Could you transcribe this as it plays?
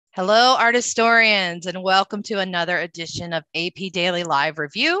Hello, art historians, and welcome to another edition of AP Daily Live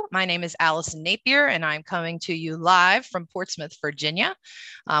Review. My name is Allison Napier, and I'm coming to you live from Portsmouth, Virginia,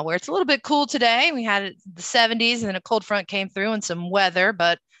 where it's a little bit cool today. We had the 70s, and then a cold front came through and some weather,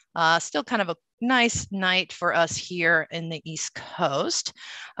 but still kind of a nice night for us here in the East Coast,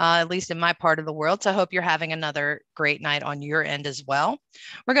 at least in my part of the world. So I hope you're having another great night on your end as well.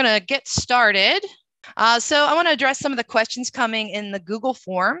 We're going to get started. So I want to address some of the questions coming in the Google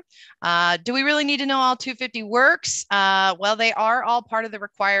form. Do we really need to know all 250 works? Well, they are all part of the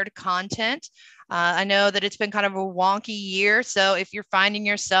required content. I know that it's been kind of a wonky year. So if you're finding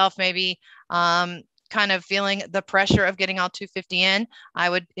yourself maybe kind of feeling the pressure of getting all 250 in, I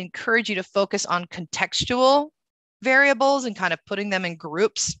would encourage you to focus on contextual variables and kind of putting them in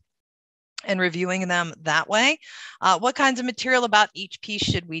groups and reviewing them that way. What kinds of material about each piece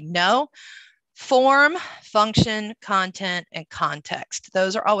should we know? Form, function, content, and context.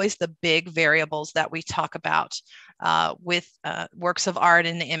 Those are always the big variables that we talk about with works of art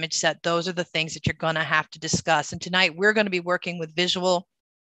in the image set. Those are the things that you're going to have to discuss. And tonight we're going to be working with visual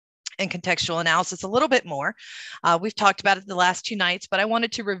and contextual analysis a little bit more. We've talked about it the last two nights, but I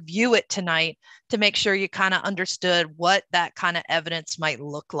wanted to review it tonight to make sure you kind of understood what that kind of evidence might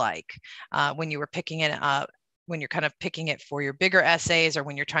look like when you were picking it up, when you're kind of picking it for your bigger essays or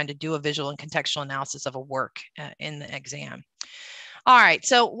when you're trying to do a visual and contextual analysis of a work in the exam. All right,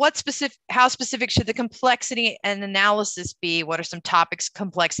 so how specific should the complexity and analysis be? What are some topics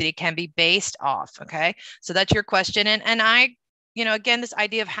complexity can be based off? Okay, so that's your question. And I, again, this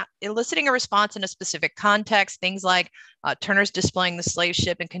idea of eliciting a response in a specific context, things like Turner's displaying the slave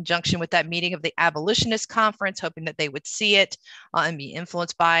ship in conjunction with that meeting of the abolitionist conference, hoping that they would see it and be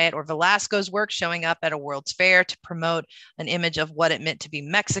influenced by it, or Velasco's work showing up at a World's Fair to promote an image of what it meant to be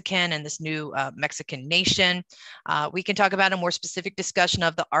Mexican and this new Mexican nation. We can talk about a more specific discussion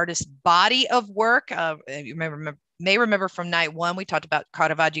of the artist's body of work. You may remember from night one, we talked about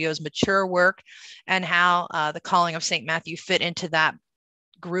Caravaggio's mature work and how the Calling of St. Matthew fit into that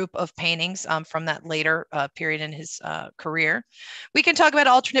group of paintings from that later period in his career. We can talk about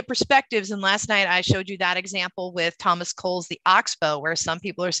alternate perspectives. And last night I showed you that example with Thomas Cole's The Oxbow, where some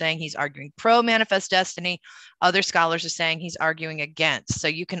people are saying he's arguing pro manifest destiny. Other scholars are saying he's arguing against. So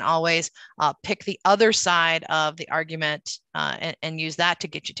you can always pick the other side of the argument and use that to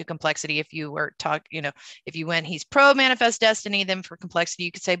get you to complexity. If you were if you went, he's pro manifest destiny, then for complexity,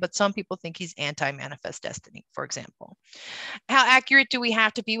 you could say, but some people think he's anti manifest destiny, for example. How accurate do we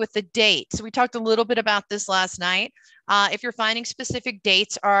have to be with the dates? So we talked a little bit about this last night. If you're finding specific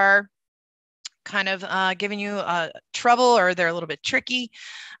dates are kind of giving you trouble or they're a little bit tricky,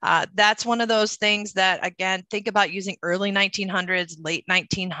 that's one of those things that, again, think about using early 1900s, late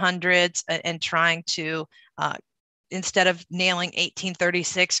 1900s, and trying to instead of nailing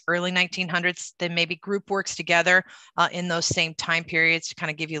 1836, early 1900s, then maybe group works together in those same time periods to kind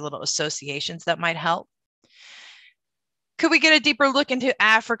of give you little associations that might help. Could we get a deeper look into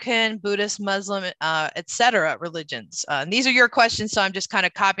African, Buddhist, Muslim, etc. religions? And these are your questions, so I'm just kind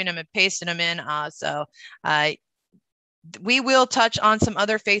of copying them and pasting them in. We will touch on some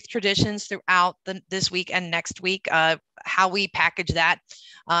other faith traditions throughout this week and next week. How we package that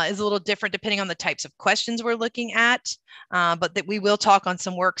is a little different depending on the types of questions we're looking at, but that we will talk on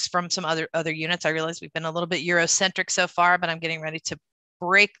some works from some other units. I realize we've been a little bit Eurocentric so far, but I'm getting ready to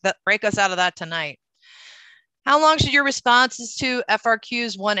break us out of that tonight. How long should your responses to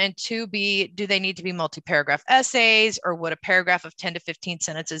FRQs 1 and 2 be? Do they need to be multi-paragraph essays, or would a paragraph of 10 to 15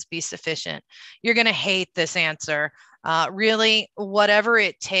 sentences be sufficient? You're going to hate this answer. Really, whatever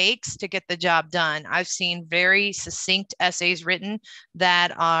it takes to get the job done. I've seen very succinct essays written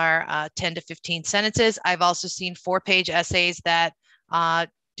that are 10 to 15 sentences. I've also seen 4-page essays that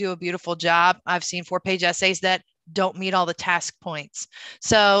do a beautiful job. I've seen 4-page essays that don't meet all the task points.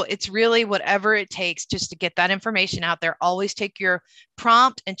 So it's really whatever it takes just to get that information out there. Always take your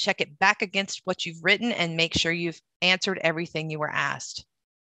prompt and check it back against what you've written and make sure you've answered everything you were asked.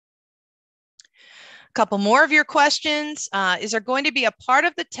 A couple more of your questions. Is there going to be a part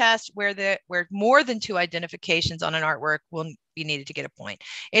of the test where more than 2 identifications on an artwork will be needed to get a point?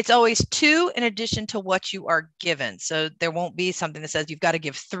 It's always 2 in addition to what you are given. So there won't be something that says you've got to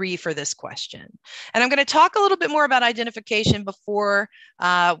give 3 for this question. And I'm going to talk a little bit more about identification before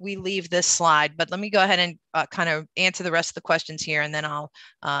we leave this slide, but let me go ahead and kind of answer the rest of the questions here, and then I'll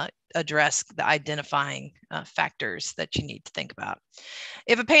address the identifying factors that you need to think about.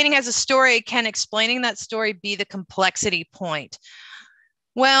 If a painting has a story, can explaining that story be the complexity point?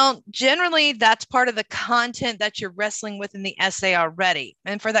 Well, generally, that's part of the content that you're wrestling with in the essay already.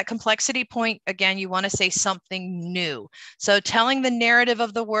 And for that complexity point, again, you want to say something new. So telling the narrative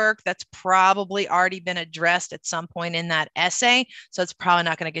of the work, that's probably already been addressed at some point in that essay. So it's probably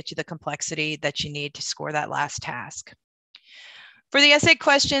not going to get you the complexity that you need to score that last task. For the essay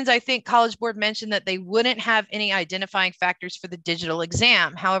questions, I think College Board mentioned that they wouldn't have any identifying factors for the digital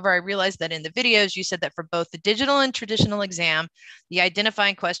exam. However, I realized that in the videos, you said that for both the digital and traditional exam, the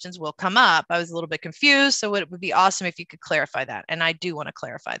identifying questions will come up. I was a little bit confused, so it would be awesome if you could clarify that. And I do want to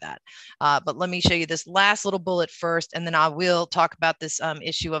clarify that. But let me show you this last little bullet first, and then I will talk about this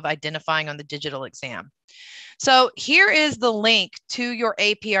issue of identifying on the digital exam. So here is the link to your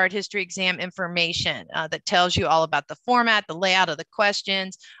AP Art History exam information that tells you all about the format, the layout of the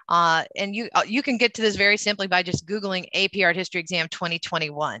questions. And you can get to this very simply by just Googling AP Art History exam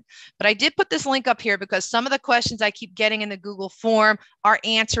 2021. But I did put this link up here because some of the questions I keep getting in the Google form are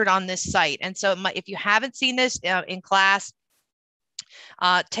answered on this site. And so if you haven't seen this in class,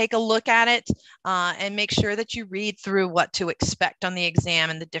 take a look at it and make sure that you read through what to expect on the exam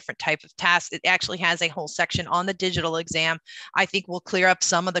and the different type of tasks. It actually has a whole section on the digital exam. I think will clear up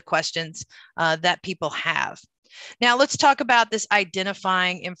some of the questions that people have. Now let's talk about this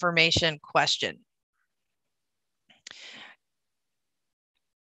identifying information question.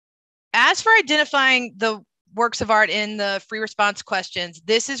 As for identifying the works of art in the free response questions,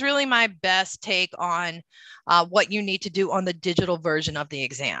 this is really my best take on what you need to do on the digital version of the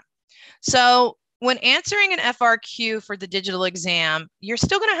exam. So when answering an FRQ for the digital exam, you're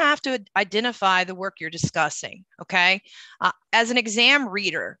still going to have to identify the work you're discussing, okay? As an exam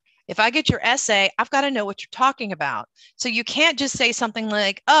reader, if I get your essay, I've got to know what you're talking about. So you can't just say something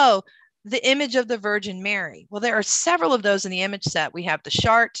like, oh, the image of the Virgin Mary. Well, there are several of those in the image set. We have the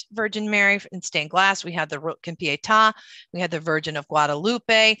Chartres Virgin Mary in stained glass. We have the Rotkin Pietà. We have the Virgin of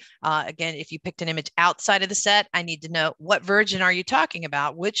Guadalupe. Again, if you picked an image outside of the set, I need to know what Virgin are you talking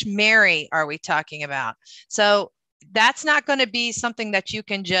about? Which Mary are we talking about? So that's not going to be something that you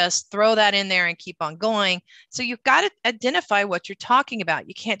can just throw that in there and keep on going. So you've got to identify what you're talking about.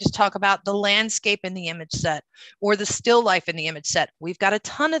 You can't just talk about the landscape in the image set or the still life in the image set. We've got a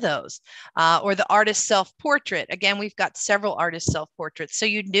ton of those. Or the artist's self-portrait. Again, we've got several artist self-portraits. So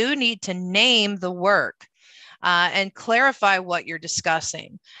you do need to name the work and clarify what you're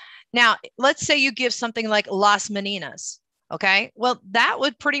discussing. Now, let's say you give something like Las Meninas. Okay, well, that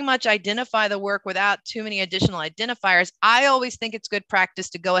would pretty much identify the work without too many additional identifiers. I always think it's good practice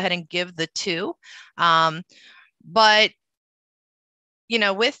to go ahead and give the two. But you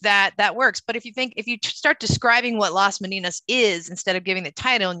know, with that, that works. But if you start describing what Las Meninas is instead of giving the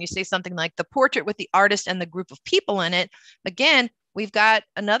title and you say something like the portrait with the artist and the group of people in it, again, we've got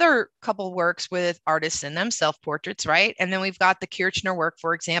another couple works with artists in them, self-portraits, right? And then we've got the Kirchner work,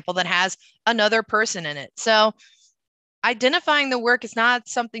 for example, that has another person in it. So identifying the work is not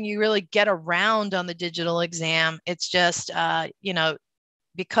something you really get around on the digital exam. It's just, you know,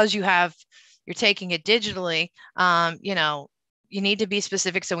 because you're taking it digitally, you know, you need to be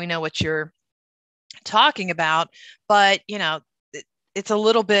specific so we know what you're talking about. But, you know, it's a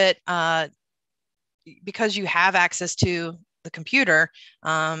little bit, because you have access to the computer,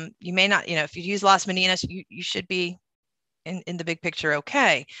 you may not, you know, if you use Las Meninas, you should be in the big picture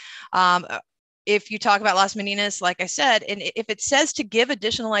okay. If you talk about Las Meninas, like I said, and if it says to give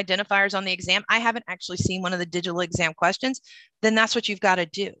additional identifiers on the exam, I haven't actually seen one of the digital exam questions, then that's what you've got to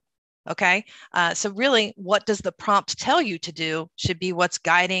do. Okay. So really, what does the prompt tell you to do should be what's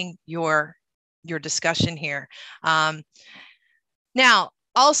guiding your discussion here. Now,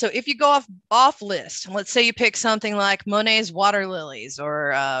 also, if you go off list, let's say you pick something like Monet's Water Lilies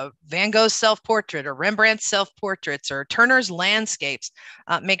or Van Gogh's self-portrait or Rembrandt's self-portraits or Turner's landscapes,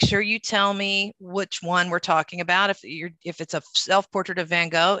 make sure you tell me which one we're talking about. If it's a self-portrait of Van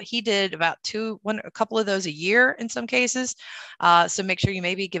Gogh, he did about a couple of those a year in some cases. So make sure you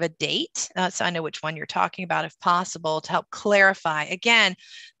maybe give a date so I know which one you're talking about if possible to help clarify. Again,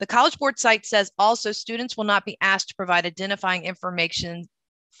 the College Board site says also students will not be asked to provide identifying information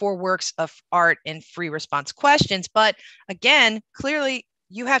for works of art in free response questions. But again, clearly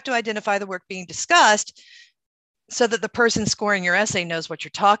you have to identify the work being discussed so that the person scoring your essay knows what you're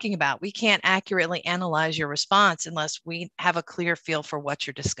talking about. We can't accurately analyze your response unless we have a clear feel for what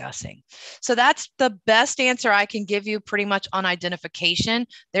you're discussing. So that's the best answer I can give you pretty much on identification.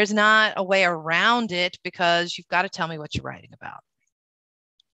 There's not a way around it because you've got to tell me what you're writing about.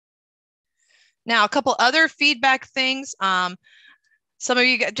 Now, a couple other feedback things. Some of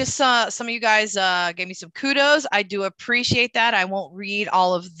you guys gave me some kudos. I do appreciate that. I won't read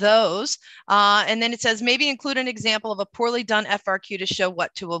all of those. And then it says maybe include an example of a poorly done FRQ to show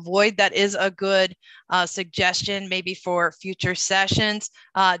what to avoid. That is a good suggestion, maybe for future sessions.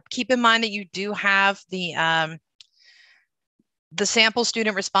 Keep in mind that you do have the sample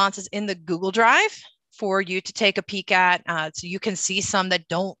student responses in the Google Drive for you to take a peek at. So you can see some that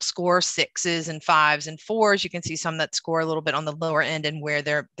don't score 6s and 5s and 4s. You can see some that score a little bit on the lower end and where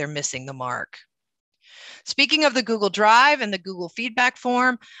they're missing the mark. Speaking of the Google Drive and the Google feedback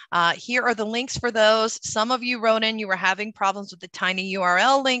form, here are the links for those. Some of you wrote in you were having problems with the tiny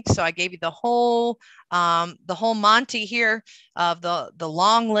URL link, so I gave you the whole Monty here of the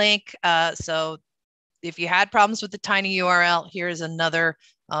long link. So if you had problems with the tiny URL, here is another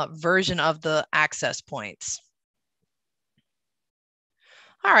version of the access points.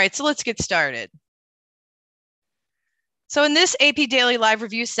 All right, so let's get started. So in this AP Daily Live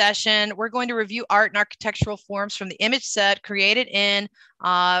Review session, we're going to review art and architectural forms from the image set created in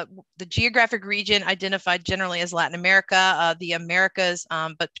the geographic region identified generally as Latin America, the Americas,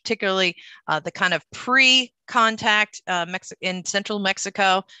 but particularly the kind of pre-contact in central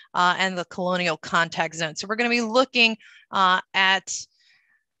Mexico and the colonial contact zone. So we're going to be looking at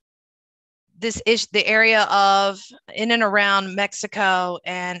the area of in and around Mexico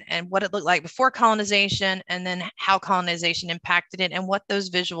and what it looked like before colonization, and then how colonization impacted it and what those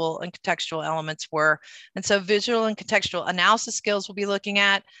visual and contextual elements were. And so visual and contextual analysis skills we'll be looking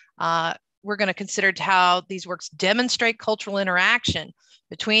at. We're going to consider how these works demonstrate cultural interaction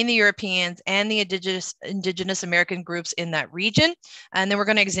between the Europeans and the indigenous American groups in that region. And then we're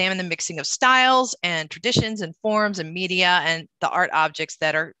going to examine the mixing of styles and traditions and forms and media and the art objects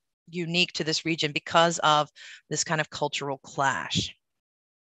that are unique to this region because of this kind of cultural clash.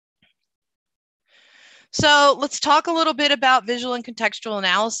 So let's talk a little bit about visual and contextual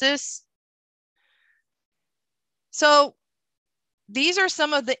analysis. So these are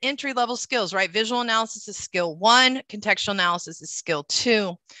some of the entry-level skills, right? Visual analysis is skill 1, contextual analysis is skill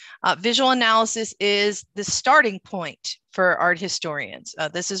 2. Visual analysis is the starting point for art historians.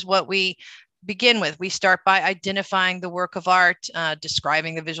 This is what we begin with. We start by identifying the work of art,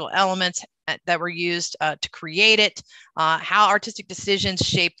 describing the visual elements that were used to create it, how artistic decisions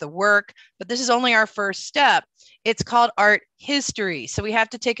shape the work. But this is only our first step. It's called art history. So we have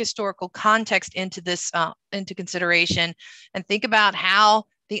to take historical context into this into consideration and think about how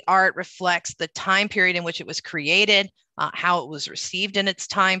the art reflects the time period in which it was created, how it was received in its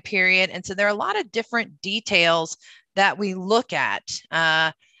time period. And so there are a lot of different details that we look at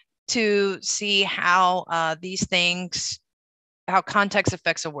to see how these things, how context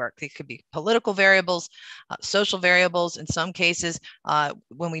affects a work. They could be political variables, social variables. In some cases,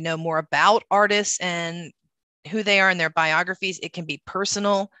 when we know more about artists and who they are in their biographies, it can be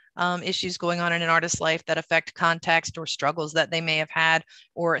personal issues going on in an artist's life that affect context, or struggles that they may have had,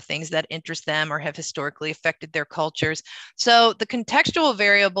 or things that interest them or have historically affected their cultures. So the contextual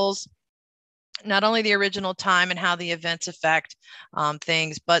variables, not only the original time and how the events affect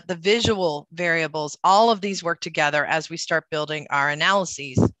things, but the visual variables, all of these work together as we start building our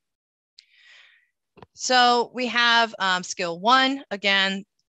analyses. So we have skill 1. Again,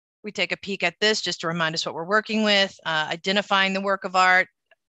 we take a peek at this just to remind us what we're working with, identifying the work of art.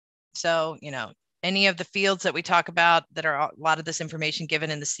 So, you know, any of the fields that we talk about that are a lot of this information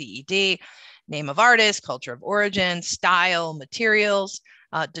given in the CED, name of artist, culture of origin, style, materials,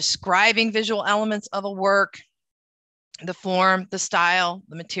 describing visual elements of a work, the form, the style,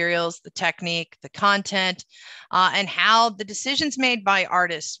 the materials, the technique, the content, and how the decisions made by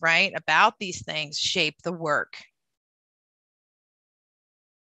artists, right, about these things shape the work.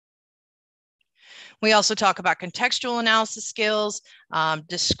 We also talk about contextual analysis skills,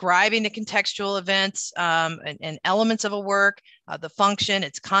 describing the contextual events and elements of a work, the function,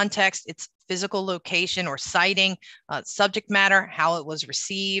 its context, its physical location or siting, subject matter, how it was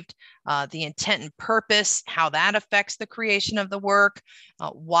received, the intent and purpose, how that affects the creation of the work.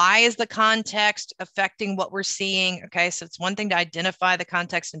 Why is the context affecting what we're seeing? Okay, so it's one thing to identify the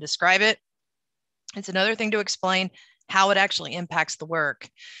context and describe it. It's another thing to explain how it actually impacts the work.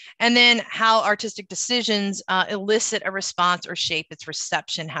 And then how artistic decisions elicit a response or shape its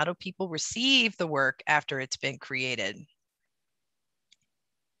reception. How do people receive the work after it's been created?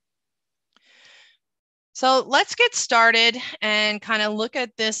 So let's get started and kind of look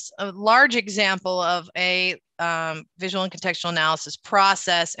at this large example of a visual and contextual analysis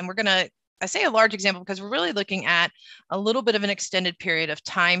process. And we're going to, I say a large example because we're really looking at a little bit of an extended period of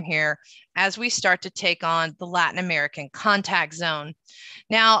time here as we start to take on the Latin American contact zone.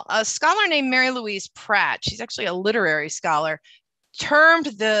 Now, a scholar named Mary Louise Pratt, she's actually a literary scholar, coined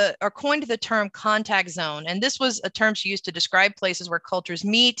the term contact zone. And this was a term she used to describe places where cultures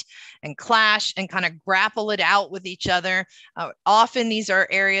meet and clash and kind of grapple it out with each other. Often these are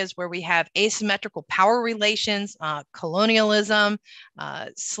areas where we have asymmetrical power relations, colonialism,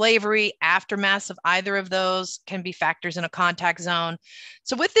 slavery, aftermaths of either of those can be factors in a contact zone.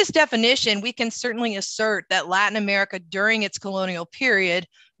 So with this definition, we can certainly assert that Latin America during its colonial period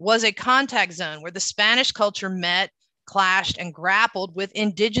was a contact zone where the Spanish culture met, clashed, and grappled with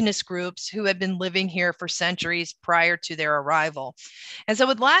indigenous groups who had been living here for centuries prior to their arrival. And so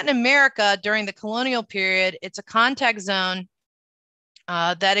with Latin America during the colonial period, it's a contact zone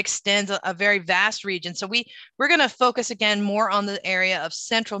that extends a very vast region. So we're going to focus again more on the area of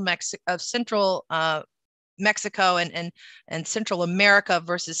central Mexico and Central America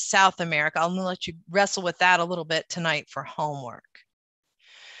versus South America. I'm going to let you wrestle with that a little bit tonight for homework.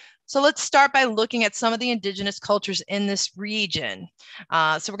 So let's start by looking at some of the indigenous cultures in this region.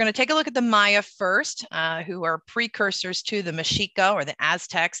 So we're going to take a look at the Maya first, who are precursors to the Mexica or the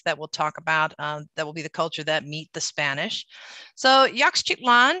Aztecs that we'll talk about. That will be the culture that meet the Spanish. So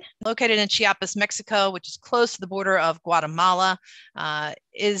Yaxchitlan, located in Chiapas, Mexico, which is close to the border of Guatemala,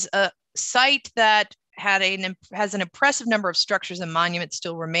 is a site that has an impressive number of structures and monuments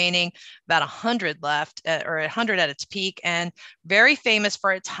still remaining, about 100 left, or 100 at its peak, and very famous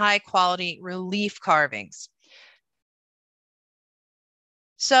for its high quality relief carvings.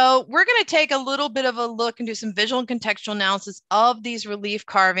 So we're going to take a little bit of a look and do some visual and contextual analysis of these relief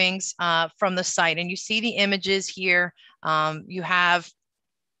carvings from the site. And you see the images here. You have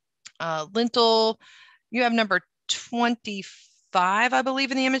lintel, you have number 25, I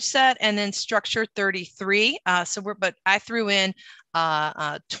believe, in the image set, and then structure 33. But I threw in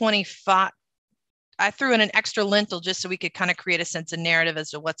 25. I threw in an extra lintel just so we could kind of create a sense of narrative as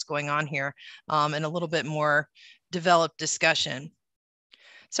to what's going on here, and a little bit more developed discussion.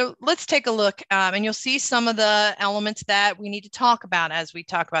 So let's take a look, and you'll see some of the elements that we need to talk about as we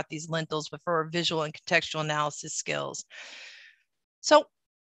talk about these lintels, but for our visual and contextual analysis skills. So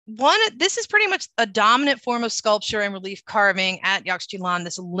this is pretty much a dominant form of sculpture and relief carving at Yaxchilan,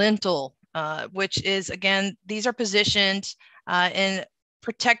 this lintel, which is, again, these are positioned in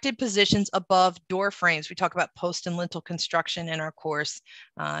protected positions above door frames. We talk about post and lintel construction in our course,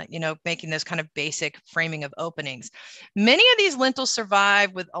 making those kind of basic framing of openings. Many of these lintels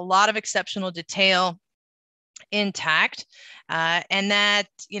survive with a lot of exceptional detail intact, and that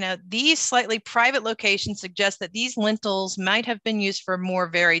these slightly private locations suggest that these lintels might have been used for more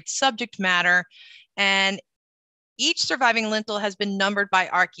varied subject matter, and each surviving lintel has been numbered by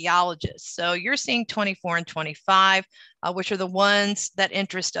archaeologists. So you're seeing 24 and 25, which are the ones that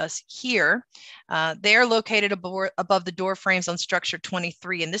interest us here. They are located above the door frames on structure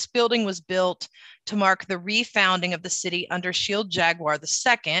 23, and this building was built to mark the refounding of the city under Shield Jaguar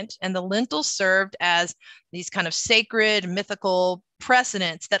II, and the lintels served as these kind of sacred, mythical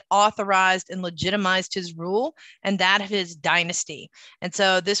precedents that authorized and legitimized his rule and that of his dynasty. And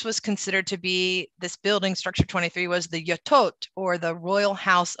so this was considered to be, this building, structure 23, was the Yatot, or the royal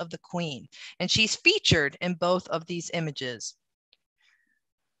house of the queen. And she's featured in both of these images.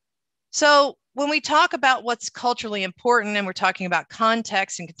 So when we talk about what's culturally important and we're talking about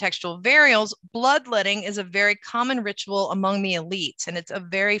context and contextual variables, bloodletting is a very common ritual among the elites, and it's a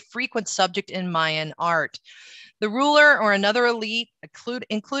very frequent subject in Mayan art. The ruler or another elite,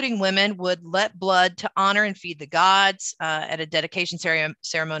 including women, would let blood to honor and feed the gods at a dedication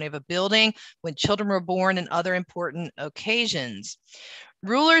ceremony of a building, when children were born, and other important occasions.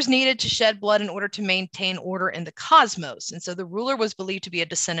 Rulers needed to shed blood in order to maintain order in the cosmos. And so the ruler was believed to be a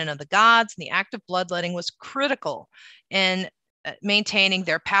descendant of the gods, and the act of bloodletting was critical in maintaining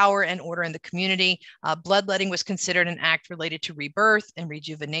their power and order in the community. Bloodletting was considered an act related to rebirth and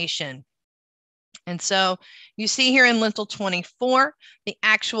rejuvenation. And so you see here in lintel 24, the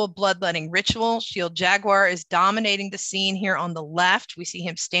actual bloodletting ritual. Shield Jaguar is dominating the scene here on the left. We see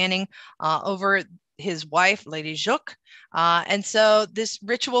him standing over his wife, Lady Juk. And so this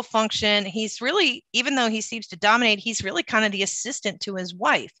ritual function, he's really, even though he seems to dominate, he's really kind of the assistant to his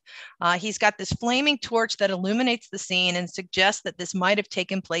wife. He's got this flaming torch that illuminates the scene and suggests that this might have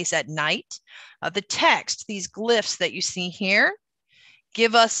taken place at night. The text, these glyphs that you see here,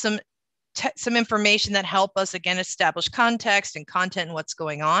 give us some information that help us, again, establish context and content and what's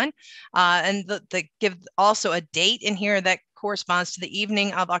going on. And they give also a date in here that corresponds to the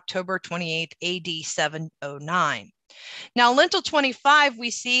evening of October 28th, AD 709. Now, lintel 25, we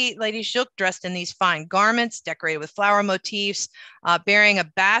see Lady Shook dressed in these fine garments, decorated with flower motifs, bearing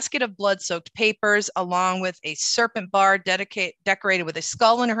a basket of blood-soaked papers, along with a serpent bar decorated with a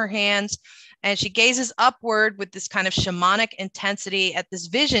skull in her hands. And she gazes upward with this kind of shamanic intensity at this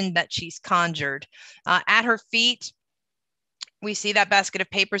vision that she's conjured. At her feet, we see that basket of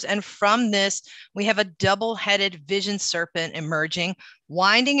papers. And from this, we have a double-headed vision serpent emerging,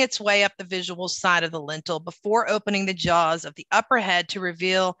 winding its way up the visual side of the lintel before opening the jaws of the upper head to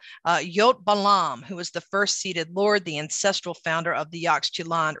reveal Yot Balam, who was the first seated lord, the ancestral founder of the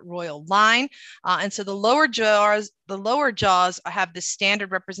Yaxchilan royal line. And so the lower jaws have the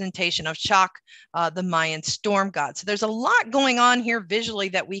standard representation of Chak, the Mayan storm god. So there's a lot going on here visually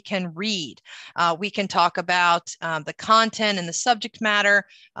that we can read. We can talk about the content and the subject matter,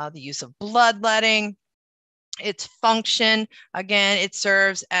 the use of bloodletting, its function. Again, it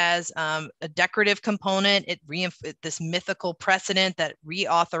serves as a decorative component. This mythical precedent that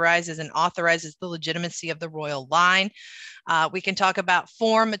reauthorizes and authorizes the legitimacy of the royal line. We can talk about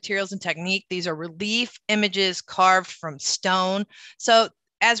form, materials, and technique. These are relief images carved from stone. So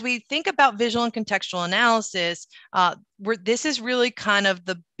as we think about visual and contextual analysis, this is really kind of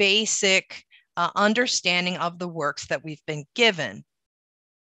the basic understanding of the works that we've been given.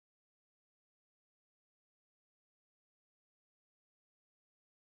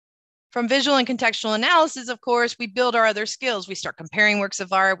 From visual and contextual analysis, of course, we build our other skills. We start comparing works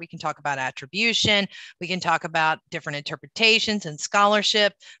of art. We can talk about attribution. We can talk about different interpretations and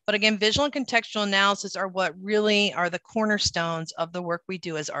scholarship. But again, visual and contextual analysis are what really are the cornerstones of the work we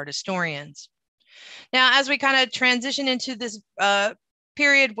do as art historians. Now, as we kind of transition into this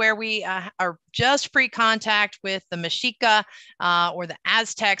period where we are just pre-contact with the Mexica or the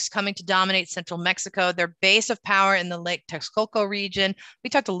Aztecs coming to dominate central Mexico, their base of power in the Lake Texcoco region. We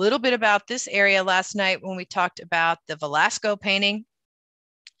talked a little bit about this area last night when we talked about the Velasco painting.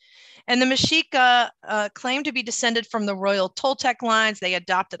 And the Mexica claimed to be descended from the royal Toltec lines. They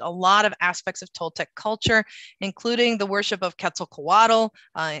adopted a lot of aspects of Toltec culture, including the worship of Quetzalcoatl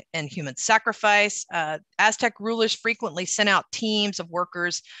and human sacrifice. Aztec rulers frequently sent out teams of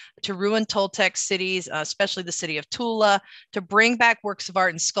workers to ruin Toltec cities, especially the city of Tula, to bring back works of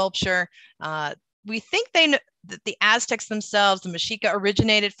art and sculpture. We think that the Aztecs themselves, the Mexica,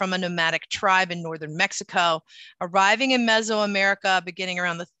 originated from a nomadic tribe in northern Mexico, arriving in Mesoamerica beginning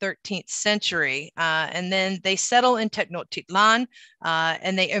around the 13th century. And then they settle in Tenochtitlan,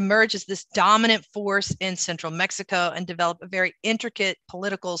 and they emerge as this dominant force in central Mexico and develop a very intricate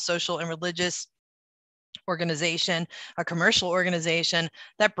political, social, and religious organization, a commercial organization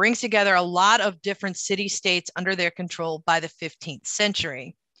that brings together a lot of different city-states under their control by the 15th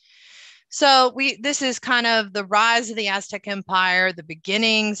century. So this is kind of the rise of the Aztec Empire, the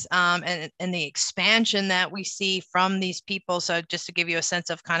beginnings and the expansion that we see from these people. So just to give you a sense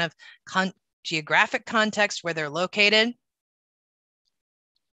of kind of geographic context where they're located.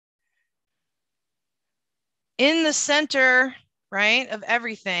 In the center, right, of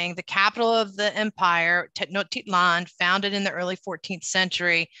everything, the capital of the empire, Tenochtitlan, founded in the early 14th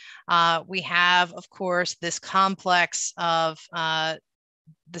century, we have, of course, this complex of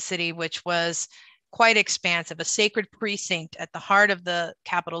the city, which was quite expansive, a sacred precinct at the heart of the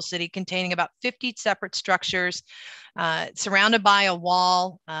capital city containing about 50 separate structures, surrounded by a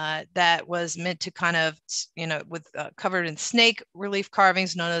wall that was meant to kind of, with covered in snake relief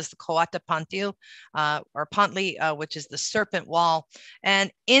carvings known as the Coatapantil or Pantli, which is the serpent wall.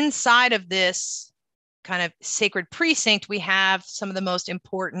 And inside of this kind of sacred precinct, we have some of the most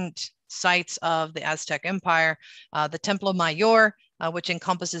important sites of the Aztec Empire, the Templo Mayor, which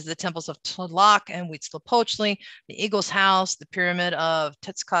encompasses the temples of Tlac and Huitzilopochtli, the Eagle's House, the Pyramid of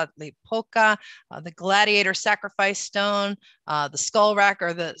Tezcatlipoca, the Gladiator Sacrifice Stone, the Skull Rack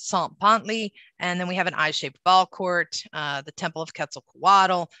or the Sant Pantli, and then we have an eye-shaped ball court, the Temple of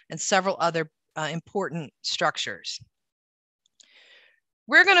Quetzalcoatl, and several other important structures.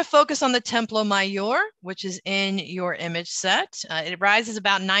 We're going to focus on the Templo Mayor, which is in your image set. It rises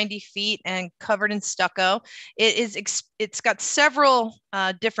about 90 feet and covered in stucco. It's got several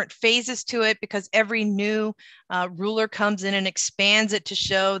different phases to it because every new ruler comes in and expands it to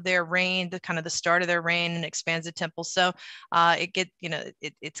show their reign, the kind of the start of their reign, and expands the temple. So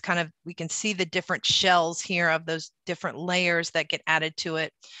it's kind of, we can see the different shells here of those different layers that get added to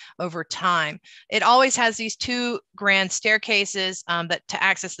it over time. It always has these two grand staircases that to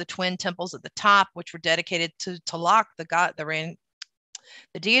access the twin temples at the top, which were dedicated to Tlaloc, the god,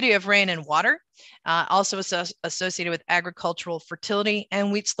 the deity of rain and water, also associated with agricultural fertility, and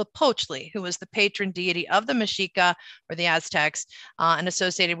Huitzilopochtli, who was the patron deity of the Mexica or the Aztecs, and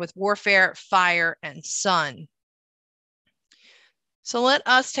associated with warfare, fire, and sun. So let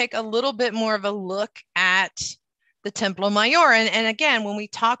us take a little bit more of a look at the Templo Mayor. And again, when we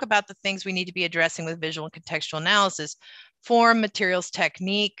talk about the things we need to be addressing with visual and contextual analysis, form, materials,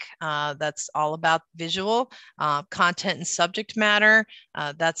 technique, that's all about visual, content and subject matter.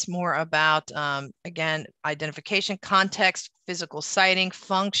 That's more about, again, identification, context, physical siting,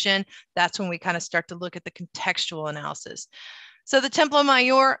 function. That's when we kind of start to look at the contextual analysis. So the Templo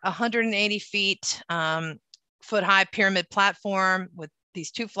Mayor, 180 feet, foot high pyramid platform with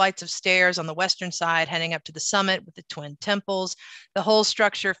these 2 flights of stairs on the western side heading up to the summit with the twin temples. The whole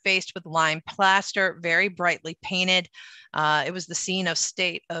structure faced with lime plaster, very brightly painted. It was the scene of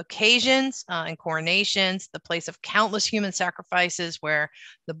state occasions and coronations, the place of countless human sacrifices where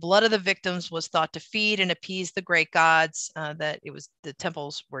the blood of the victims was thought to feed and appease the great gods that the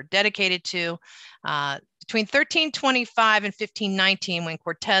temples were dedicated to. Between 1325 and 1519, when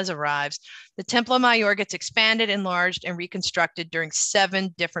Cortez arrives, the Templo Mayor gets expanded, enlarged, and reconstructed during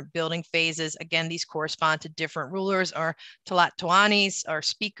 7 different building phases. Again, these correspond to different rulers or Tlatoanis or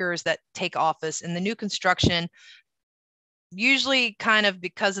speakers that take office in the new construction, usually kind of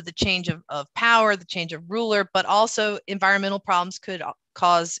because of the change of power, the change of ruler, but also environmental problems could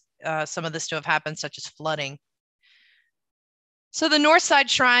cause some of this to have happened, such as flooding. So the north side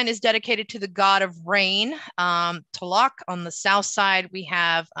shrine is dedicated to the god of rain, Tlaloc. On the south side, we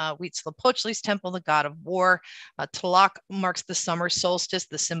have Huitzilopochtli's temple, the god of war. Tlaloc marks the summer solstice,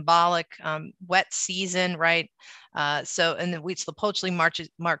 the symbolic wet season, right? And the Huitzilopochtli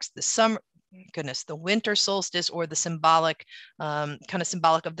marks the summer, the winter solstice, or the symbolic, kind of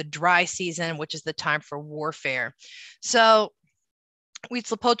symbolic of the dry season, which is the time for warfare. So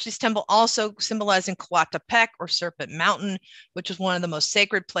Huitzilopochtli's temple also symbolizing Coatepec, or Serpent Mountain, which is one of the most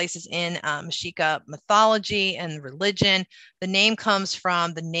sacred places in Mexica mythology and religion. The name comes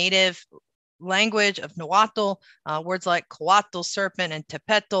from the native language of Nahuatl. Words like Coatl, serpent, and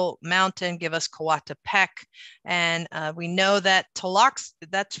Tepetl, mountain, give us Coatepec. And we know that Tlaloc,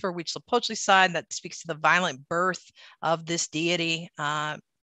 that's for Huitzilopochtli's side, that speaks to the violent birth of this deity.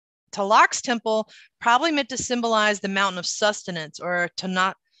 Tlaloc temple probably meant to symbolize the mountain of sustenance, or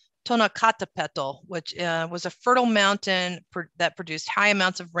Tonacatepetl, which was a fertile mountain that produced high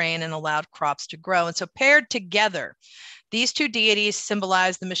amounts of rain and allowed crops to grow. And so paired together, these 2 deities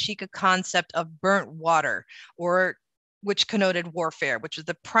symbolize the Mexica concept of burnt water, or which connoted warfare, which was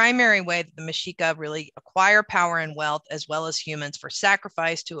the primary way that the Mexica really acquire power and wealth, as well as humans, for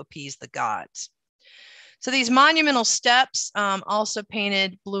sacrifice to appease the gods. So these monumental steps, also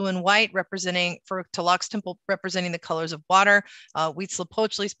painted blue and white, representing, for Tlaloc's temple, representing the colors of water.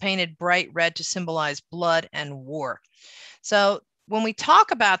 Huitzilopochtli's painted bright red to symbolize blood and war. So when we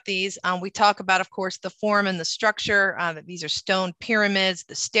talk about these, we talk about, of course, the form and the structure. These are stone pyramids,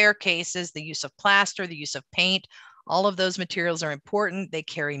 the staircases, the use of plaster, the use of paint. All of those materials are important. They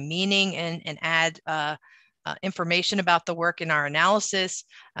carry meaning and add information about the work in our analysis.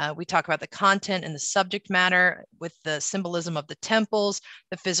 We talk about the content and the subject matter with the symbolism of the temples,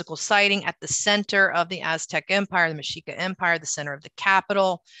 the physical siting at the center of the Aztec Empire, the Mexica Empire, the center of the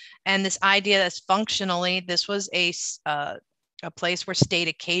capital, and this idea that functionally this was a place where state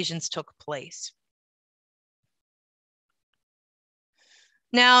occasions took place.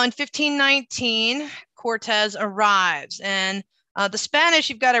 Now in 1519, Cortez arrives, and the Spanish,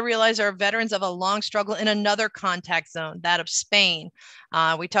 you've got to realize, are veterans of a long struggle in another contact zone, that of Spain.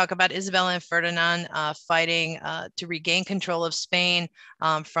 We talk about Isabella and Ferdinand fighting to regain control of Spain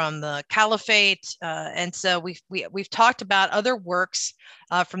from the Caliphate. And so we've talked about other works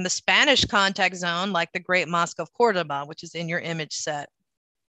from the Spanish contact zone, like the Great Mosque of Cordoba, which is in your image set.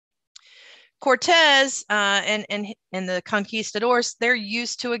 Cortez and the conquistadors, they're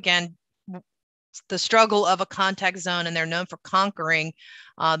used to, again, the struggle of a contact zone, and they're known for conquering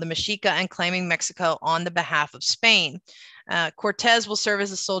the Mexica and claiming Mexico on the behalf of Spain. Cortez will serve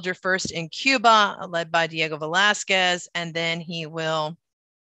as a soldier first in Cuba, led by Diego Velázquez, and then he will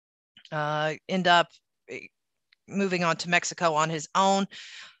end up moving on to Mexico on his own,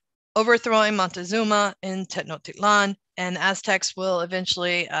 overthrowing Montezuma in Tenochtitlan, and the Aztecs will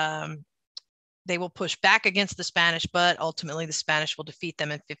eventually they will push back against the Spanish, but ultimately the Spanish will defeat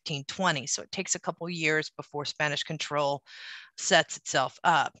them in 1520. So it takes a couple of years before Spanish control sets itself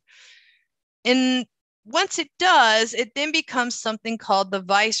up. Once it does, it then becomes something called the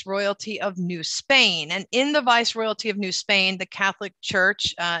Viceroyalty of New Spain. And in the Viceroyalty of New Spain, the Catholic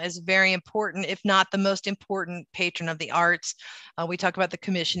Church is very important, if not the most important patron of the arts. We talk about the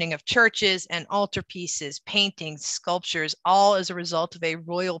commissioning of churches and altarpieces, paintings, sculptures, all as a result of a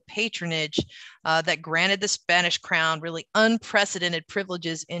royal patronage that granted the Spanish crown really unprecedented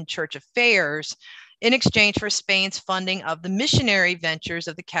privileges in church affairs. in exchange for Spain's funding of the missionary ventures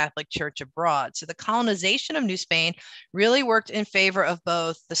of the Catholic Church abroad. So the colonization of New Spain really worked in favor of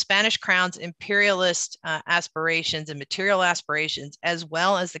both the Spanish crown's imperialist aspirations and material aspirations, as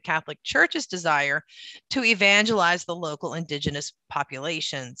well as the Catholic Church's desire to evangelize the local indigenous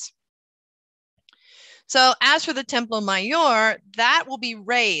populations. So as for the Templo Mayor, that will be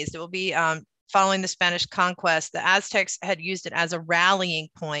raised. It will be following the Spanish conquest. The Aztecs had used it as a rallying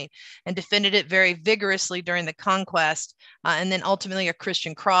point and defended it very vigorously during the conquest. And then ultimately a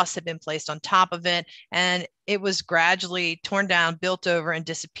Christian cross had been placed on top of it. And it was gradually torn down, built over, and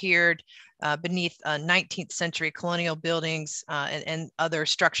disappeared beneath 19th century colonial buildings and other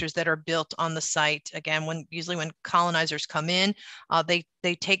structures that are built on the site. Again, usually when colonizers come in,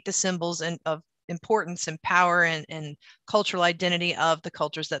 they take the symbols of importance and power and cultural identity of the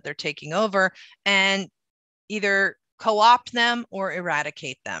cultures that they're taking over and either co-opt them or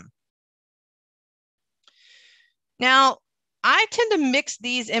eradicate them. Now, I tend to mix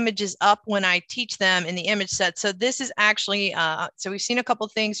these images up when I teach them in the image set. So this is actually, so we've seen a couple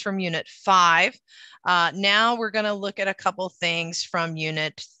things from Unit 5. Now we're going to look at a couple things from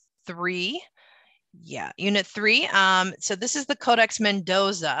Unit 3. Yeah, Unit 3. So this is the Codex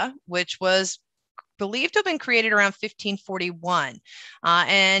Mendoza, which was believed to have been created around 1541.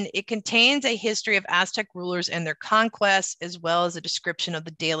 And it contains a history of Aztec rulers and their conquests, as well as a description of the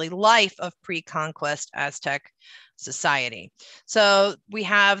daily life of pre-conquest Aztec society. So we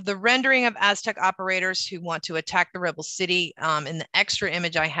have the rendering of Aztec operators who want to attack the rebel city. In the extra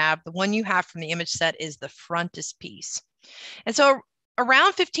image I have, the one you have from the image set is the frontispiece. And so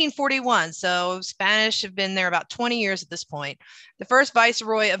around 1541, so Spanish have been there about 20 years at this point, the first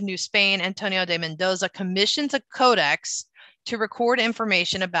viceroy of New Spain, Antonio de Mendoza, commissions a codex to record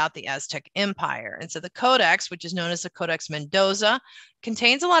information about the Aztec Empire. And so the codex, which is known as the Codex Mendoza,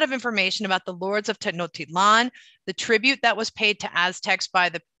 contains a lot of information about the lords of Tenochtitlan, the tribute that was paid to Aztecs by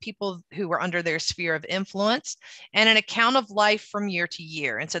the people who were under their sphere of influence, and an account of life from year to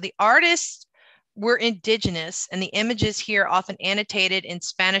year. And so the artists were indigenous, and the images here often annotated in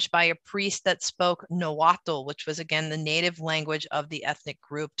Spanish by a priest that spoke Nahuatl, which was again the native language of the ethnic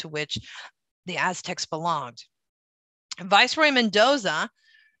group to which the Aztecs belonged. Viceroy Mendoza,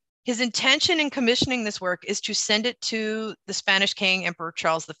 his intention in commissioning this work is to send it to the Spanish King, Emperor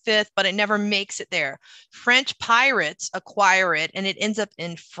Charles V, but it never makes it there. French pirates acquire it, and it ends up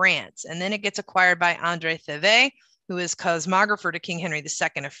in France. And then it gets acquired by André Thevet, who is cosmographer to King Henry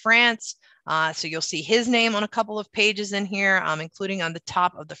II of France. So you'll see his name on a couple of pages in here, including on the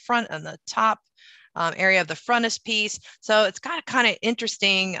top of the front, on the top area of the frontispiece. So it's got a kind of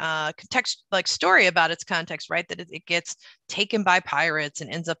interesting story about its context, right? That it gets taken by pirates and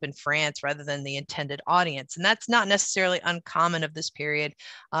ends up in France rather than the intended audience. And that's not necessarily uncommon of this period,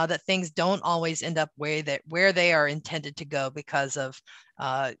 that things don't always end up where they are intended to go because of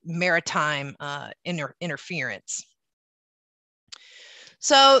maritime interference.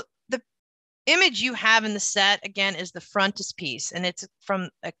 So the image you have in the set, again, is the frontispiece, and it's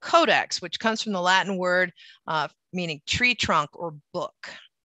from a codex, which comes from the Latin word meaning tree trunk or book,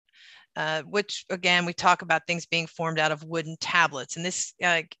 which, again, we talk about things being formed out of wooden tablets. And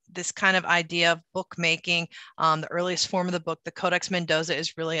this kind of idea of bookmaking, the earliest form of the book, the Codex Mendoza,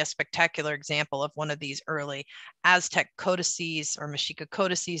 is really a spectacular example of one of these early Aztec codices or Mexica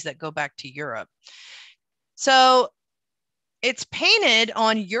codices that go back to Europe. So it's painted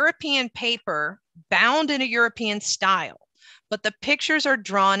on European paper, bound in a European style, but the pictures are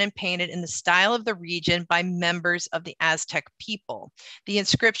drawn and painted in the style of the region by members of the Aztec people. The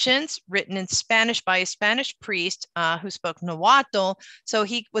inscriptions, written in Spanish by a Spanish priest who spoke Nahuatl, so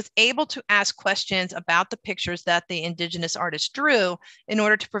he was able to ask questions about the pictures that the indigenous artist drew in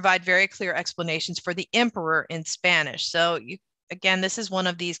order to provide very clear explanations for the emperor in Spanish. So again, this is one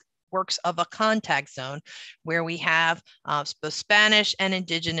of these works of a contact zone where we have both Spanish and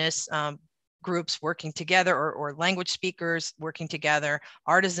indigenous groups working together, or language speakers working together,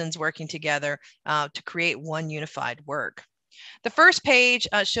 artisans working together to create one unified work. The first page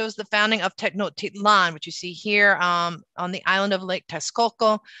shows the founding of Tenochtitlan, which you see here on the island of Lake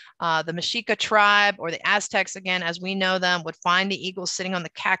Texcoco. The Mexica tribe, or the Aztecs, again, as we know them, would find the eagle sitting on the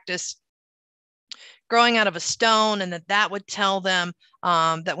cactus growing out of a stone, and that would tell them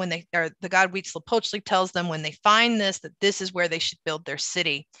that when the god Huitzilopochtli tells them when they find this, that this is where they should build their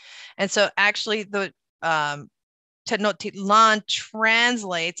city. And so actually the Tenochtitlan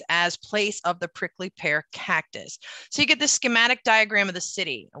translates as place of the prickly pear cactus. So you get this schematic diagram of the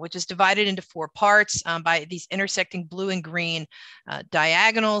city, which is divided into 4 parts by these intersecting blue and green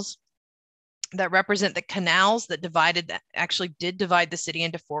diagonals. that represent the canals that actually did divide the city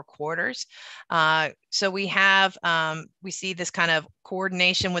into four quarters. So we see this kind of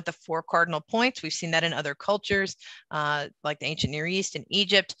coordination with the four cardinal points. We've seen that in other cultures, like the ancient Near East and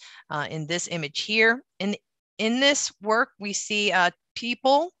Egypt. In this image here, in this work, we see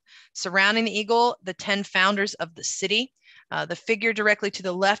people surrounding the eagle, the 10 founders of the city. The figure directly to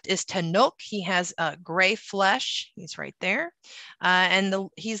the left is Tenok. He has gray flesh. He's right there. And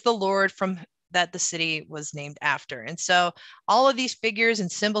he's the Lord from that the city was named after. And so all of these figures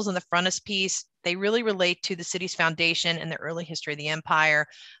and symbols in the frontispiece, they really relate to the city's foundation and the early history of the empire.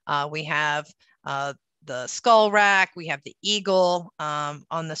 We have the skull rack, we have the eagle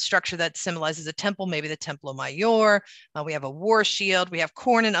on the structure that symbolizes a temple, maybe the Templo Mayor. We have a war shield, we have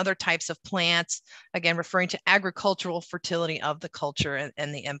corn and other types of plants, again, referring to agricultural fertility of the culture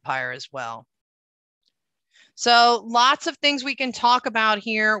and the empire as well. So lots of things we can talk about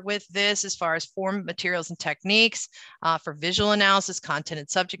here with this as far as form, materials, and techniques for visual analysis, content and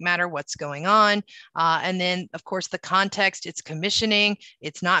subject matter, what's going on. And then, of course, the context, it's commissioning,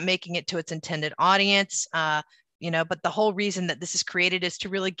 it's not making it to its intended audience, but the whole reason that this is created is to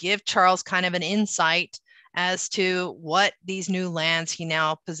really give Charles kind of an insight as to what these new lands he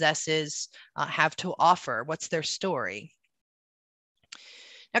now possesses have to offer. What's their story?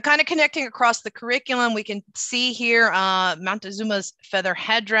 Now, kind of connecting across the curriculum, we can see here Montezuma's feather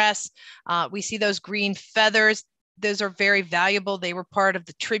headdress. We see those green feathers. Those are very valuable. They were part of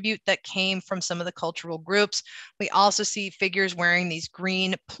the tribute that came from some of the cultural groups. We also see figures wearing these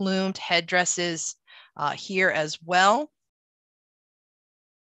green plumed headdresses here as well.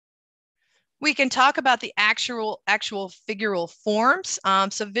 We can talk about the actual figural forms.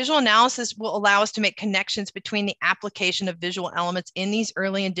 So visual analysis will allow us to make connections between the application of visual elements in these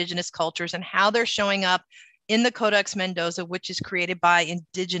early indigenous cultures and how they're showing up in the Codex Mendoza, which is created by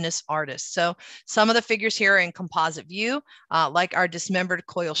indigenous artists. So some of the figures here are in composite view, like our dismembered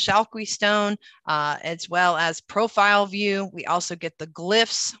Coyolxauhqui stone, as well as profile view. We also get the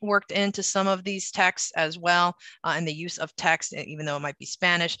glyphs worked into some of these texts as well, and the use of text, even though it might be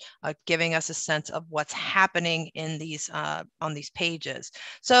Spanish, giving us a sense of what's happening in these on these pages.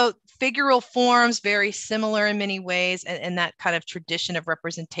 So figural forms, very similar in many ways, and that kind of tradition of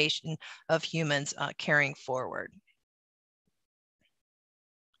representation of humans carrying forward.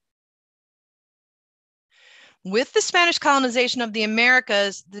 With the Spanish colonization of the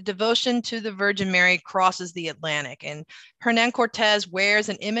Americas, the devotion to the Virgin Mary crosses the Atlantic, and Hernan Cortez wears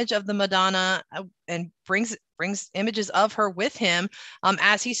an image of the Madonna and brings images of her with him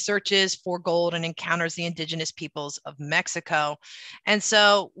as he searches for gold and encounters the indigenous peoples of Mexico. And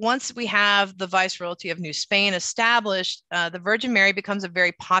so once we have the Viceroyalty of New Spain established, the Virgin Mary becomes a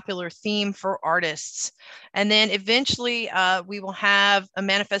very popular theme for artists. And then eventually we will have a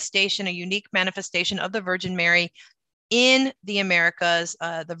unique manifestation of the Virgin Mary in the Americas,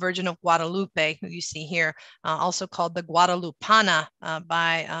 the Virgin of Guadalupe, who you see here, also called the Guadalupana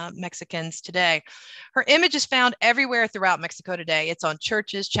by Mexicans today. Her image is found everywhere throughout Mexico today. It's on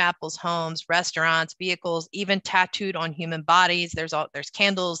churches, chapels, homes, restaurants, vehicles, even tattooed on human bodies. There's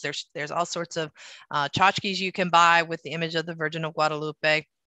candles, there's all sorts of tchotchkes you can buy with the image of the Virgin of Guadalupe.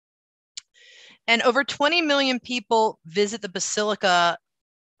 And over 20 million people visit the Basilica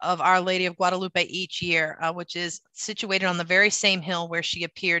of Our Lady of Guadalupe each year, which is situated on the very same hill where she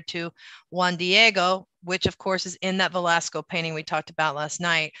appeared to Juan Diego, which of course is in that Velasco painting we talked about last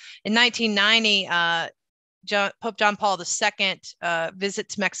night. In 1990, Pope John Paul II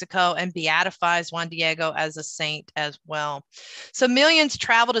visits Mexico and beatifies Juan Diego as a saint as well. So millions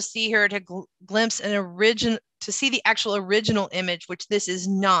travel to see her, to glimpse to see the actual original image, which this is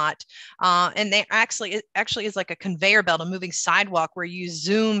not. And it actually is like a conveyor belt, a moving sidewalk where you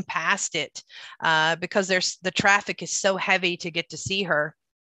zoom past it because the traffic is so heavy to get to see her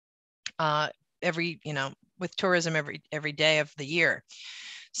with tourism every day of the year.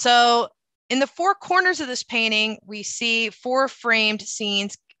 So in the four corners of this painting, we see four framed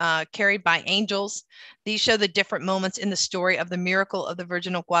scenes carried by angels. These show the different moments in the story of the miracle of the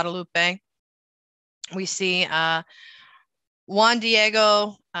Virgin of Guadalupe. We see Juan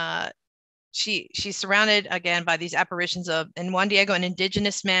Diego. She's surrounded again by these apparitions and Juan Diego, an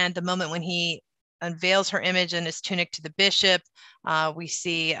indigenous man, the moment when he unveils her image and his tunic to the bishop. We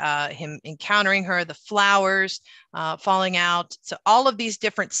see him encountering her, the flowers falling out. So all of these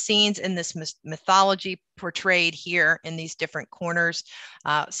different scenes in this mythology portrayed here in these different corners.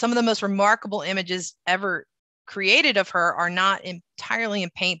 Some of the most remarkable images ever created of her are not entirely in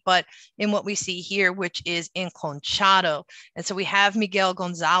paint, but in what we see here, which is enconchado. And so we have Miguel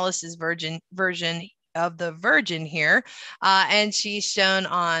Gonzalez's version of the Virgin here, and she's shown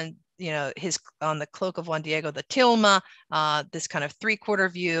on his on the cloak of Juan Diego, the tilma, this kind of three-quarter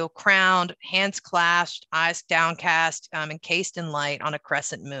view, crowned, hands clasped, eyes downcast, encased in light on a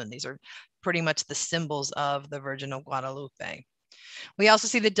crescent moon. These are pretty much the symbols of the Virgin of Guadalupe. We also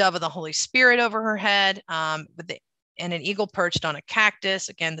see the dove of the Holy Spirit over her head, and an eagle perched on a cactus.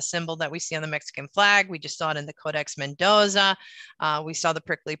 Again, the symbol that we see on the Mexican flag. We just saw it in the Codex Mendoza. We saw the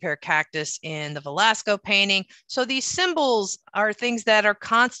prickly pear cactus in the Velasco painting. So these symbols are things that are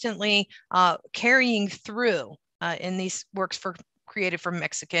constantly carrying through in these works created for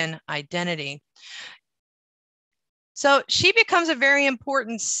Mexican identity. So she becomes a very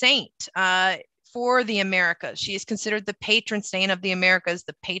important saint for the Americas. She is considered the patron saint of the Americas,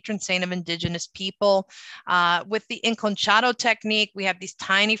 the patron saint of indigenous people. With the enconchado technique, we have these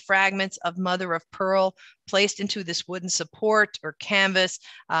tiny fragments of mother of pearl placed into this wooden support or canvas,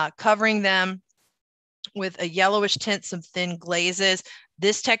 covering them with a yellowish tint, some thin glazes.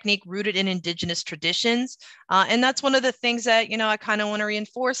 This technique rooted in indigenous traditions. And that's one of the things that, I kind of want to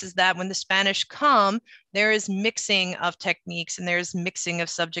reinforce is that when the Spanish come, there is mixing of techniques and there's mixing of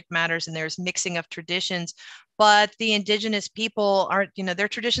subject matters and there's mixing of traditions. But the indigenous people aren't, their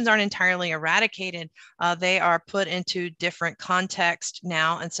traditions aren't entirely eradicated. They are put into different context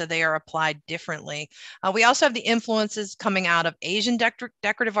now, and so they are applied differently. We also have the influences coming out of Asian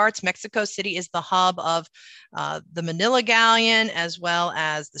decorative arts. Mexico City is the hub of the Manila galleon as well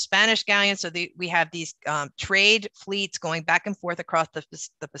as the Spanish galleon. So we have these trade fleets going back and forth across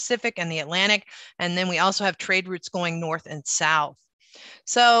the Pacific and the Atlantic. And then we also have trade routes going north and south.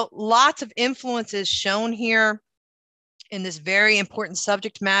 So lots of influences shown here in this very important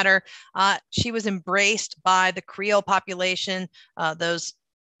subject matter. She was embraced by the Creole population, those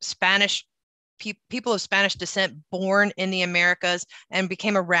Spanish people of Spanish descent born in the Americas, and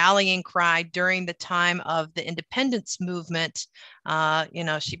became a rallying cry during the time of the independence movement.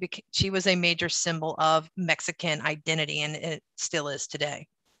 She was a major symbol of Mexican identity, and it still is today.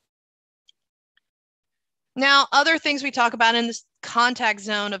 Now, other things we talk about in this contact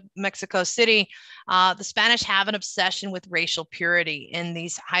zone of Mexico City, the Spanish have an obsession with racial purity in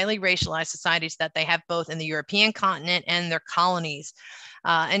these highly racialized societies that they have both in the European continent and their colonies.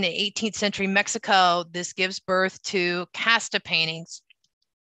 In the 18th century Mexico, this gives birth to casta paintings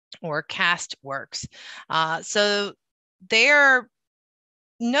or caste works. So they are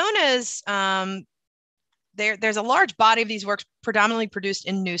known as there's a large body of these works predominantly produced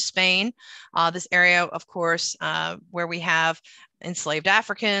in New Spain, this area, of course, where we have enslaved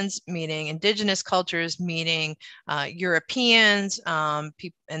Africans meeting indigenous cultures, meeting Europeans, and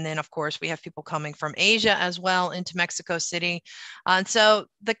then, of course, we have people coming from Asia as well into Mexico City. And so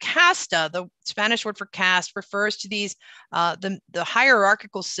the casta, the Spanish word for caste, refers to these the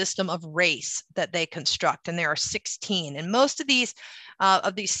hierarchical system of race that they construct, and there are 16. And most of these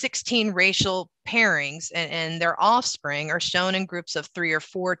 16 racial pairings and their offspring are shown in groups of 3 or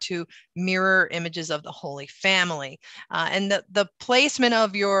 4 to mirror images of the Holy Family. And the placement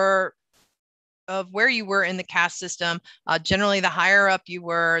of where you were in the caste system, generally the higher up you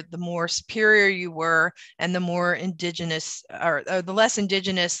were, the more superior you were, and the more indigenous, or the less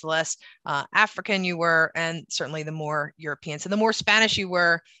indigenous, less African you were, and certainly the more European. So the more Spanish you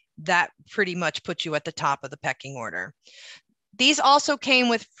were, that pretty much put you at the top of the pecking order. These also came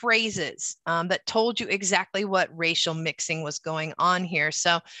with phrases that told you exactly what racial mixing was going on here.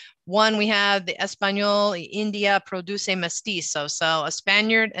 So one, we have the Español y India produce mestizo. So a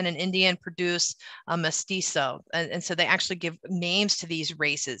Spaniard and an Indian produce a mestizo. And so they actually give names to these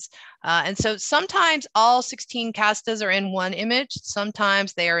races. And so sometimes all 16 castas are in one image.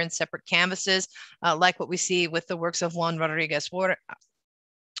 Sometimes they are in separate canvases, like what we see with the works of Juan Rodriguez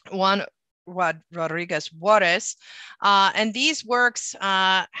Juarez. And these works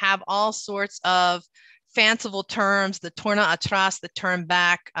have all sorts of fanciful terms, the torna atrás, the turn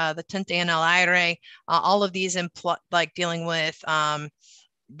back, the tinte en el aire, all of these like dealing with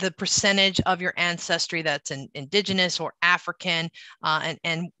the percentage of your ancestry that's indigenous or African,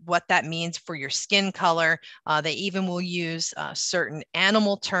 and what that means for your skin color. They even will use certain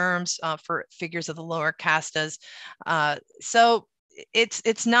animal terms for figures of the lower castas. So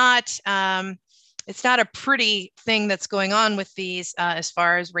it's not a pretty thing that's going on with these as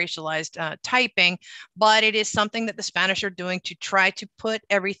far as racialized typing, but it is something that the Spanish are doing to try to put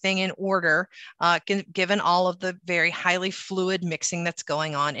everything in order, given all of the very highly fluid mixing that's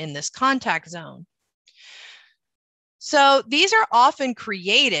going on in this contact zone. So these are often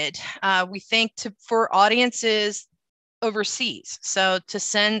created, we think, for audiences overseas. So to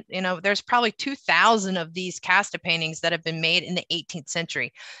send, there's probably 2,000 of these casta paintings that have been made in the 18th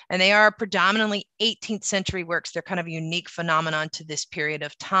century. And they are predominantly 18th century works. They're kind of a unique phenomenon to this period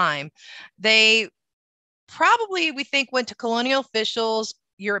of time. They probably, we think, went to colonial officials,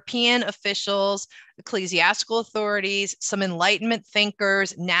 European officials, ecclesiastical authorities, some Enlightenment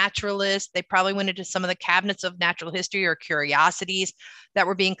thinkers, naturalists. They probably went into some of the cabinets of natural history or curiosities that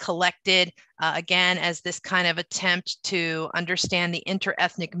were being collected, again, as this kind of attempt to understand the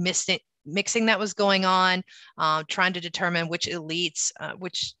interethnic mixing that was going on, trying to determine which elites,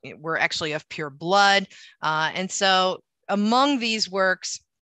 which were actually of pure blood. And so among these works,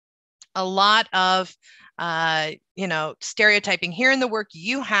 a lot of stereotyping. Here in the work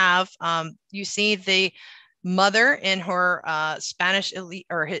you have, you see the mother in her Spanish elite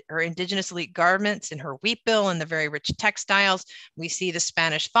or her indigenous elite garments, in her wheat bill and the very rich textiles. We see the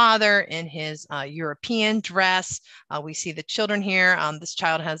Spanish father in his European dress. We see the children here. This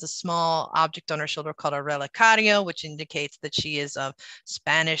child has a small object on her shoulder called a relicario, which indicates that she is of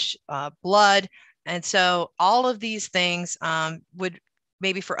Spanish blood. And so all of these things would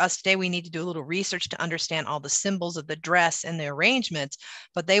maybe for us today, we need to do a little research to understand all the symbols of the dress and the arrangements,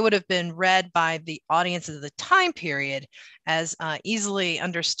 but they would have been read by the audiences of the time period as easily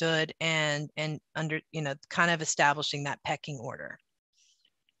understood and under, kind of establishing that pecking order.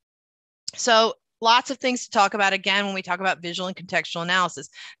 So lots of things to talk about. Again, when we talk about visual and contextual analysis,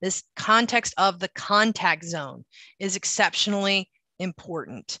 this context of the contact zone is exceptionally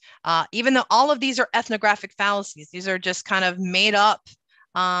important. Even though all of these are ethnographic fallacies, these are just kind of made up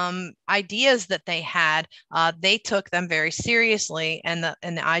ideas that they had, they took them very seriously. And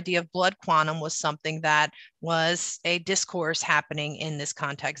the idea of blood quantum was something that was a discourse happening in this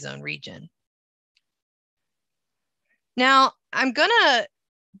contact zone region. Now, I'm going to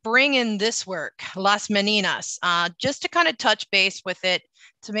bring in this work, Las Meninas, just to kind of touch base with it,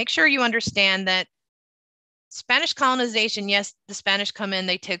 to make sure you understand that Spanish colonization, yes, the Spanish come in,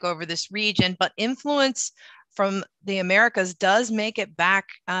 they take over this region, but influence from the Americas does make it back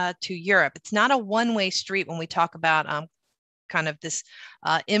to Europe. It's not a one-way street when we talk about kind of this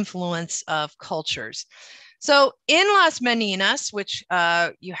influence of cultures. So in Las Meninas, which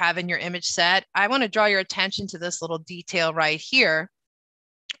you have in your image set, I want to draw your attention to this little detail right here,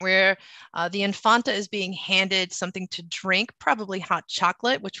 where the Infanta is being handed something to drink, probably hot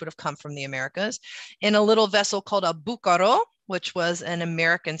chocolate, which would have come from the Americas, in a little vessel called a bucaro, which was an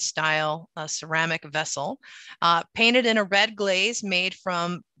American style ceramic vessel, painted in a red glaze made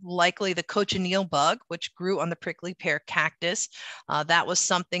from likely the cochineal bug, which grew on the prickly pear cactus. That was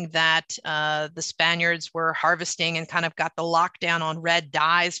something that the Spaniards were harvesting and kind of got the lockdown on red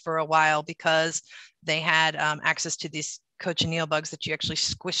dyes for a while because they had access to these cochineal bugs that you actually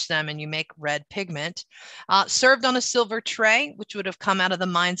squish them and you make red pigment, served on a silver tray, which would have come out of the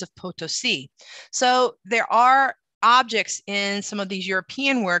mines of Potosi. So there are objects in some of these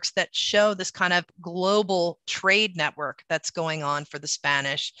European works that show this kind of global trade network that's going on for the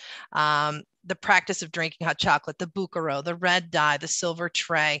Spanish. The practice of drinking hot chocolate, the bucaro, the red dye, the silver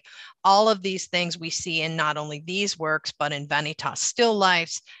tray, all of these things we see in not only these works, but in Vanitas still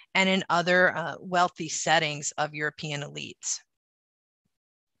lifes and in other wealthy settings of European elites.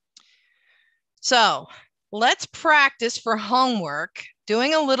 So let's practice for homework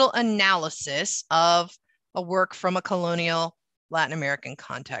doing a little analysis of a work from a colonial Latin American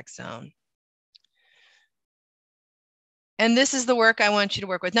contact zone. And this is the work I want you to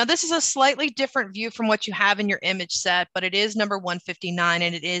work with. Now, this is a slightly different view from what you have in your image set, but it is number 159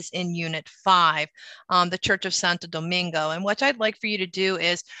 and it is in Unit 5, the Church of Santo Domingo. And what I'd like for you to do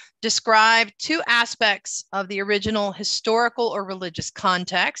is describe two aspects of the original historical or religious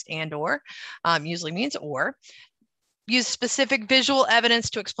context, and or, usually means or. Use specific visual evidence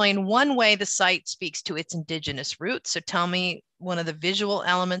to explain one way the site speaks to its indigenous roots. So tell me one of the visual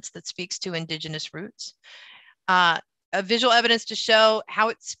elements that speaks to indigenous roots. A visual evidence to show how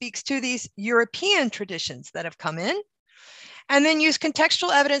it speaks to these European traditions that have come in. And then use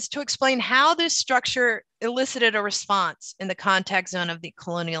contextual evidence to explain how this structure elicited a response in the contact zone of the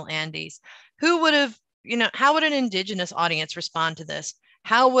colonial Andes. Who would have, how would an indigenous audience respond to this?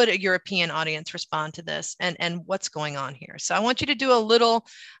 How would a European audience respond to this? And what's going on here? So I want you to do a little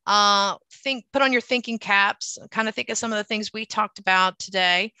put on your thinking caps, kind of think of some of the things we talked about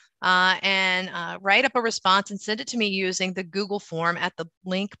today, and write up a response and send it to me using the Google form at the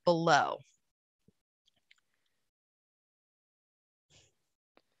link below.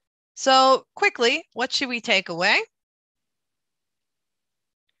 So quickly, what should we take away?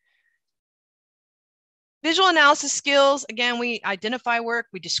 Visual analysis skills, again, we identify work,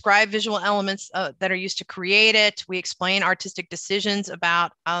 we describe visual elements that are used to create it, we explain artistic decisions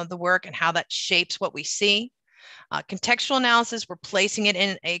about the work and how that shapes what we see. Contextual analysis, we're placing it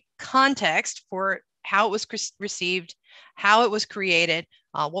in a context for how it was received, how it was created,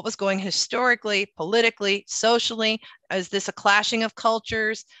 what was going historically, politically, socially. Is this a clashing of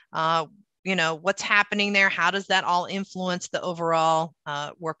cultures? What's happening there? How does that all influence the overall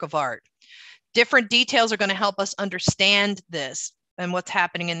work of art? Different details are going to help us understand this and what's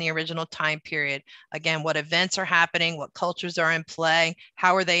happening in the original time period. Again, what events are happening, what cultures are in play,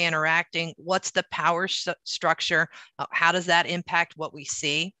 how are they interacting, what's the power structure, how does that impact what we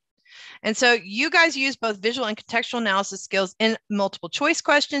see? And so you guys use both visual and contextual analysis skills in multiple choice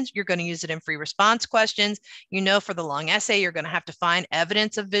questions. You're going to use it in free response questions. For the long essay, you're going to have to find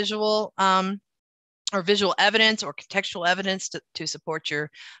evidence of visual or visual evidence or contextual evidence to support your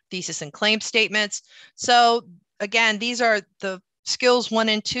thesis and claim statements. So again, these are the skills 1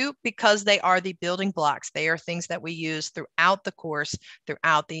 and 2 because they are the building blocks. They are things that we use throughout the course,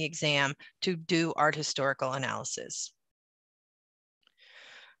 throughout the exam to do art historical analysis.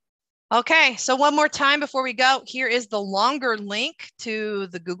 Okay, so one more time before we go, here is the longer link to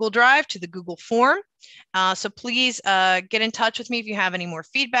the Google Drive, to the Google form. So please get in touch with me if you have any more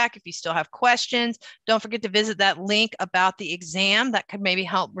feedback, if you still have questions. Don't forget to visit that link about the exam. That could maybe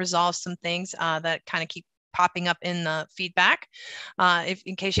help resolve some things that kind of keep popping up in the feedback.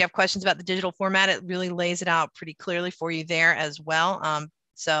 In case you have questions about the digital format, it really lays it out pretty clearly for you there as well.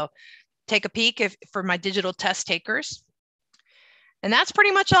 So take a peek for my digital test takers. And that's pretty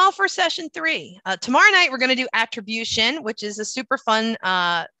much all for session 3. Tomorrow night, we're going to do attribution, which is a super fun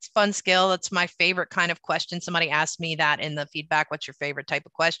skill. That's my favorite kind of question. Somebody asked me that in the feedback, what's your favorite type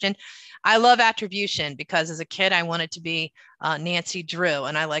of question? I love attribution because as a kid, I wanted to be Nancy Drew,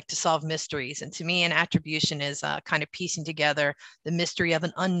 and I like to solve mysteries. And to me, an attribution is kind of piecing together the mystery of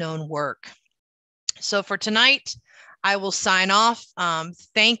an unknown work. So for tonight, I will sign off.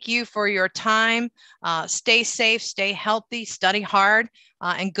 Thank you for your time. Stay safe, stay healthy, study hard,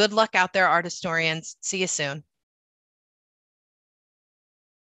 and good luck out there, art historians. See you soon.